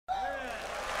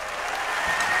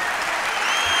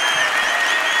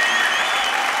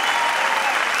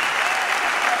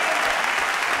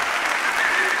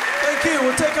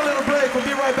break.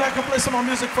 We'll be right back and play some more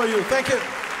music for you. Thank you.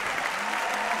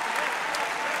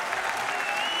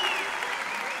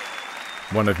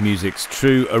 One of music's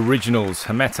true originals,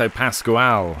 Hermeto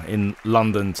Pascoal, in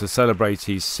London to celebrate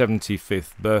his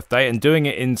 75th birthday, and doing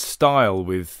it in style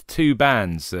with two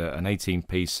bands, an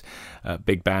 18-piece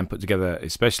big band put together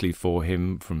especially for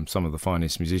him from some of the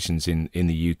finest musicians in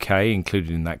the UK.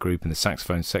 Included in that group in the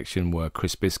saxophone section were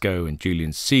Chris Biscoe and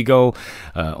Julian Seagull,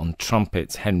 on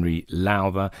trumpet Henry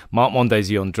Lowther, Mark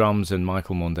Mondesi on drums and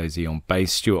Michael Mondesi on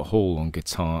bass, Stuart Hall on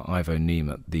guitar, Ivo Neem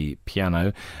at the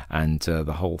piano, and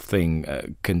the whole thing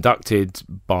conducted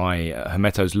by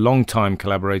Hermeto's longtime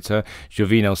collaborator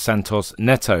Jovino Santos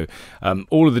Neto.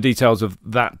 All of the details of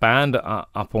that band are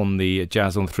up on the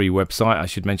Jazz on 3 website. I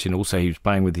should mention also he was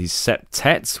playing with his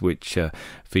septet, which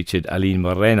featured Aline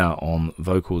Morena on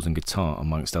vocals and guitar,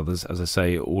 amongst others. As I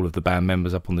say, all of the band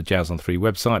members up on the Jazz on 3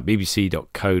 website,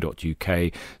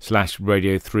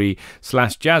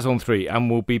 bbc.co.uk/radio3/Jazz on 3. And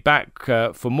we'll be back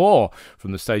for more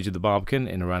from the stage of the Barbican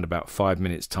in around about 5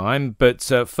 minutes' time. But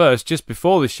first, just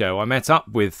before the show, I met up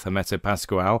with Hermeto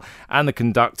Pascoal and the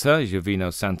conductor,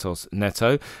 Jovino Santos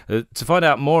Neto, to find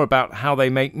out more about how they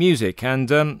make music. And,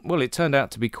 well, it turned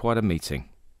out to be quite a meeting.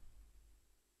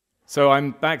 So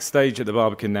I'm backstage at the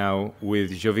Barbican now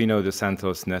with Jovino de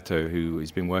Santos Neto, who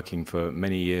has been working for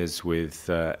many years with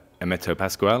Hermeto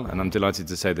Pascoal, and I'm delighted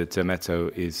to say that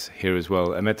Hermeto is here as well.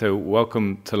 Hermeto,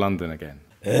 welcome to London again.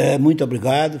 Muito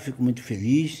obrigado, fico muito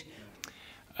feliz.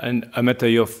 And Hermeto,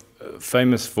 you're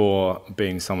famous for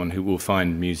being someone who will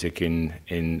find music in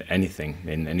anything,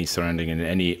 in any surrounding, in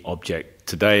any object.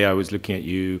 Today I was looking at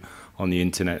you on the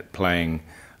internet playing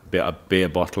a beer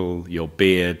bottle, your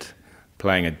beard,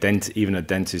 playing even a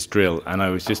dentist drill, and I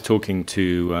was just talking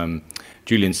to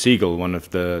Julian Seagull, one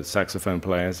of the saxophone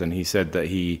players, and he said that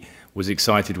he was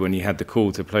excited when he had the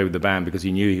call to play with the band because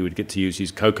he knew he would get to use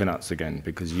his coconuts again,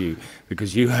 because you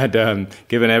had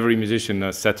given every musician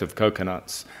a set of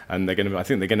coconuts, and I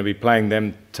think they're going to be playing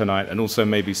them tonight, and also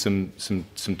maybe some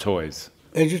toys.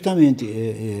 É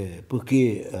justamente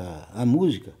porque a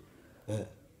música.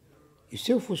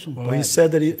 Well, he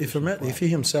said that if he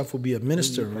himself would be a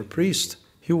minister or a priest,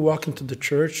 he would walk into the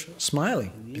church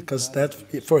smiling, because that,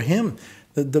 for him,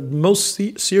 the most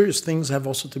serious things have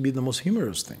also to be the most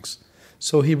humorous things.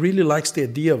 So he really likes the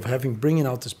idea of bringing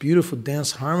out this beautiful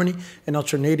dance harmony and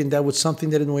alternating that with something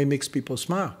that in a way makes people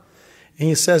smile. And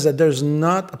he says that there's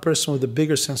not a person with a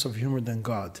bigger sense of humor than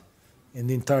God in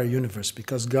the entire universe,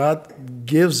 because God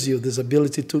gives you this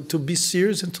ability to be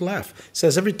serious and to laugh. He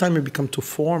says every time you become too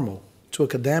formal, too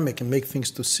academic, and make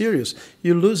things too serious,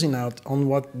 you're losing out on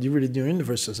what you really do in the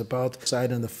universe is about.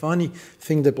 Excited and the funny,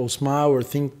 think that will smile or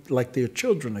think like they're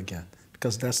children again,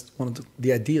 because that's one of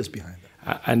the ideas behind it.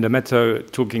 And Hermeto,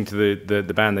 talking to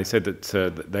the band, they said that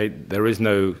there is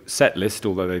no set list,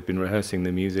 although they've been rehearsing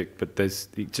the music. But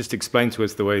just explain to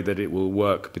us the way that it will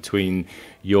work between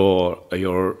your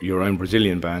own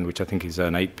Brazilian band, which I think is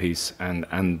an 8-piece, and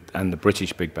the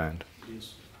British big band.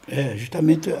 É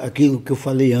justamente aquilo que eu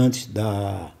falei antes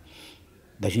da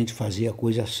gente fazer a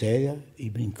coisa séria e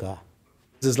brincar.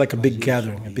 This is like a big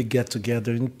gathering, a big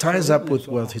get-together, and it ties up with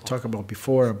what he talked about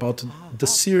before, about the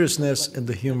seriousness and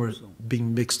the humor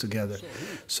being mixed together.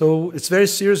 So it's very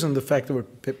serious in the fact that we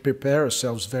prepare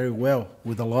ourselves very well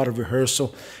with a lot of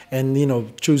rehearsal and,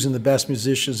 choosing the best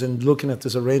musicians and looking at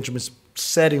these arrangements,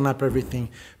 setting up everything.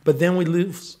 But then we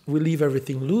leave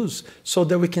everything loose so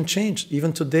that we can change.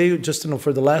 Even today, just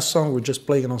for the last song we're just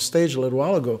playing on stage a little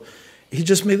while ago, he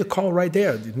just made the call right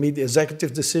there. He made the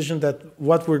executive decision that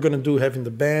what we're going to do, having the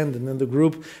band and then the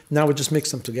group, now we just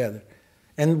mix them together.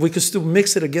 And we could still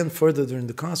mix it again further during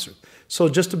the concert. So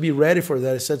just to be ready for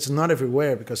that, I said it's not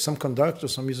everywhere, because some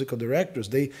conductors, some musical directors,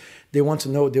 they want to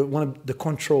know, they want the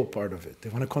control part of it. They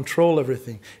want to control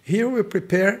everything. Here we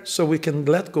prepare so we can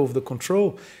let go of the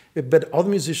control, but all the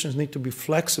musicians need to be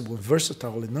flexible and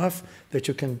versatile enough that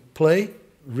you can play,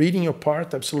 reading your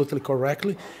part absolutely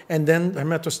correctly, and then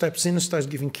Hermeto steps in and starts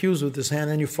giving cues with his hand,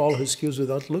 and you follow his cues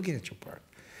without looking at your part.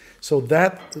 So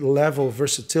that level of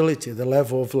versatility, the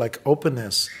level of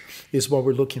openness, is what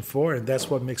we're looking for, and that's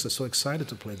what makes us so excited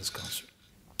to play this concert.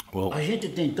 Well, a gente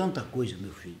tem tanta coisa,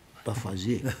 meu filho, para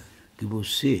fazer, que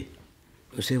você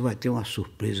vai ter uma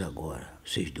surpresa agora,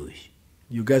 vocês dois.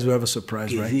 You guys will have a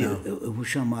surprise right now. Eu vou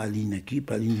chamar a Aline aqui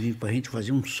para a Aline vir para a gente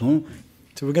fazer um som.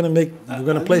 So we're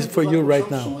gonna play for you right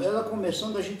now. Ela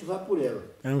começando, a gente vai por ela.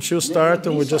 And she'll start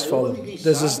and we'll just follow.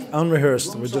 This is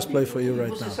unrehearsed. We'll just play for you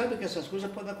right now. Você sabe que essas coisas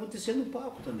podem acontecer no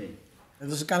palco também. And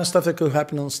this is the kind of stuff that could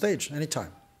happen on stage anytime.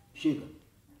 Chega.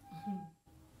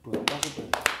 Pronto, passa pra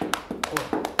ela.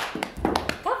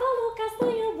 Cavalo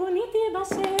castanho bonito e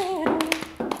baixeiro.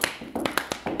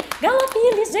 Galope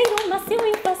ligeiro, macio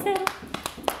e faceiro.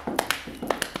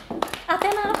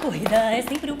 Até na corrida é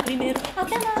sempre o primeiro.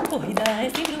 Até na corrida é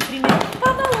sempre o primeiro.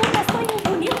 Cavalo castanho,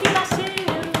 bonito e baixeiro.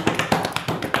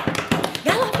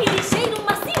 Galope ligeiro,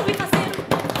 macio e faceiro.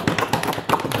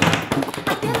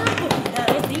 Até na corrida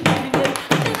é sempre o primeiro.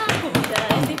 Até na corrida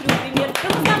é sempre o primeiro.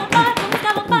 Vamos galopar,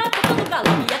 tocando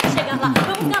galope até chegar lá.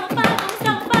 Vamos galopar,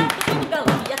 tocando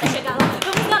galope até chegar lá.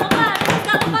 Vamos galopar,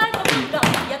 tocando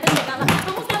galope até chegar lá.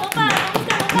 Vamos galopar,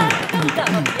 tocando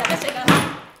galope até chegar lá.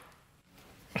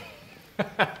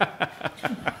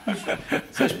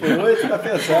 6x8 tá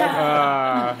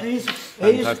pesado. É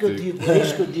isso que eu digo, é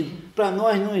isso que eu digo. Para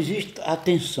nós não existe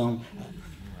atenção.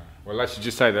 Well, I should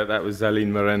just say that was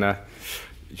Aline Morena,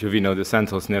 Jovino de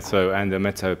Santos Neto, and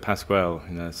Hermeto Pascoal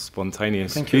in a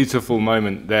spontaneous, beautiful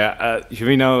moment there.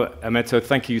 Jovino, Hermeto,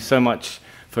 thank you so much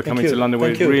for coming to London.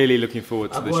 We're really looking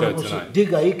forward to the show tonight.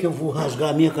 Diga aí que eu vou rasgar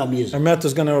a minha camisa.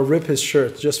 Hermeto's gonna rip his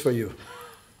shirt just for you.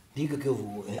 Diga que eu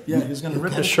vou. Yeah, he's gonna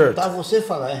rip his shirt. Tá você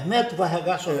falar, Hermeto vai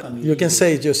rasgar sua camisa. You can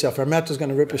say it yourself. Hermeto's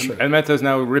gonna rip his shirt. Hermeto's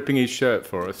now ripping his shirt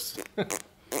for us.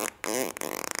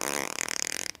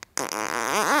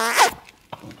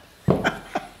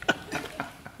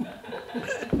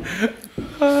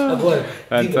 Agora,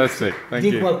 Fantastic. Thank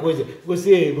diga you. uma coisa,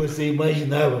 você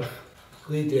imaginava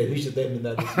que a entrevista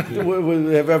terminasse desse jeito?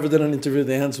 We have ever done an interview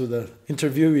that ends with an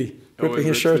interviewee ripping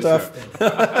his shirt off.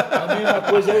 A mesma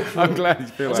coisa é I'm glad you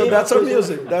feel So like that. that's our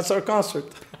music. That's our concert.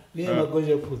 mesma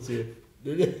coisa é você.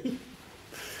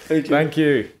 Thank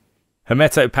you.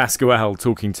 Hermeto Pascoal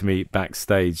talking to me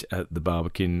backstage at the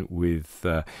Barbican with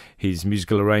his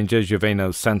musical arranger,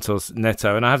 Jovino Santos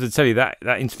Neto. And I have to tell you, that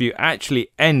interview actually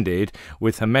ended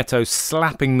with Hermeto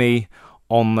slapping me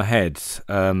on the head.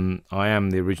 I am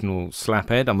the original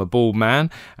slaphead. I'm a bald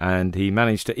man, and he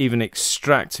managed to even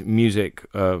extract music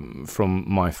from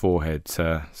my forehead.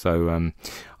 So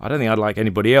I don't think I'd like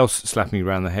anybody else slapping me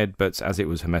around the head, but as it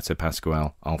was Hermeto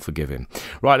Pascoal, I'll forgive him.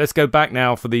 Right, let's go back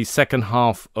now for the second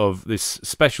half of this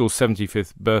special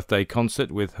 75th birthday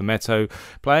concert with Hermeto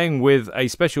playing with a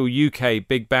special UK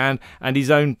big band and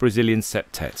his own Brazilian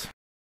septet.